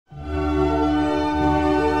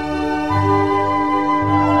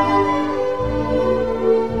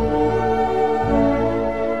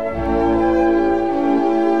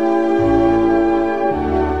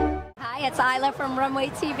Runway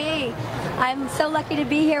TV. I'm so lucky to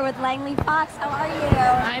be here with Langley Fox. How are you?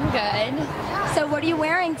 I'm good. So what are you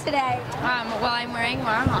wearing today? Well, I'm wearing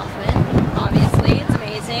Hoffman, obviously. It's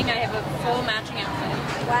amazing. I have a full matching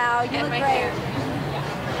outfit. Wow, you and look my great.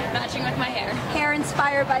 hair. Matching with my hair. Hair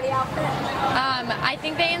inspired by the outfit? I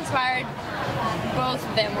think both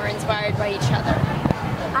of them were inspired by each other.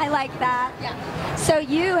 I like that. Yeah. So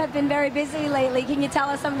you have been very busy lately. Can you tell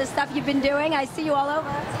us some of the stuff you've been doing? I see you all over.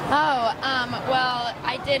 Well,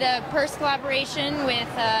 I did a purse collaboration with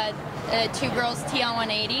Two Girls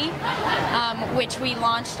TL180, which we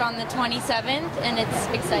launched on the 27th, and it's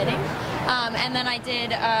exciting. And then I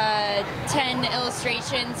did 10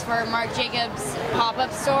 illustrations for Marc Jacobs'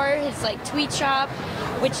 pop-up store, his tweet shop,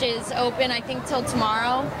 which is open I think till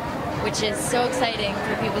tomorrow, which is so exciting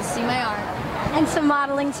for people to see my art. And some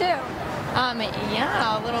modeling too.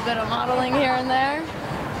 Yeah, a little bit of modeling here and there.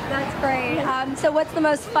 That's great. So what's the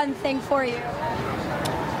most fun thing for you?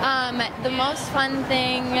 The most fun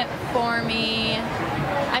thing for me,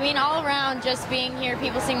 all around, just being here,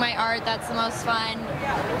 people seeing my art, that's the most fun.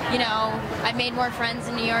 You know, I've made more friends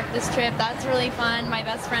in New York this trip. That's really fun. My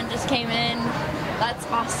best friend just came in. That's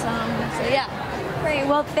awesome. So yeah. Great.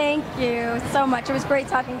 Well, thank you so much. It was great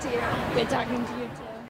talking to you. Good talking to you too.